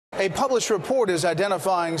A published report is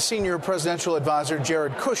identifying senior presidential advisor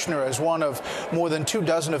Jared Kushner as one of more than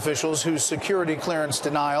 24 officials whose security clearance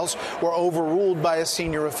denials were overruled by a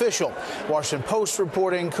senior official. Washington Post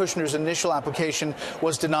reporting Kushner's initial application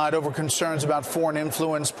was denied over concerns about foreign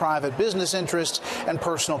influence, private business interests, and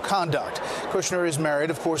personal conduct. Kushner is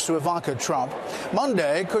married, of course, to Ivanka Trump.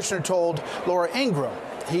 Monday, Kushner told Laura Ingraham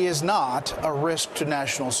he is not a risk to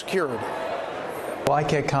national security. Well, I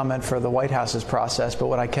can't comment for the White House's process, but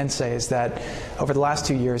what I can say is that over the last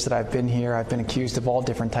 2 years that I've been here, I've been accused of all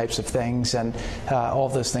different types of things, and all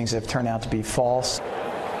of those things have turned out to be false.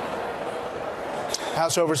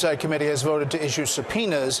 House Oversight Committee has voted to issue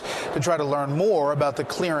subpoenas to try to learn more about the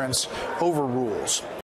clearance overrules.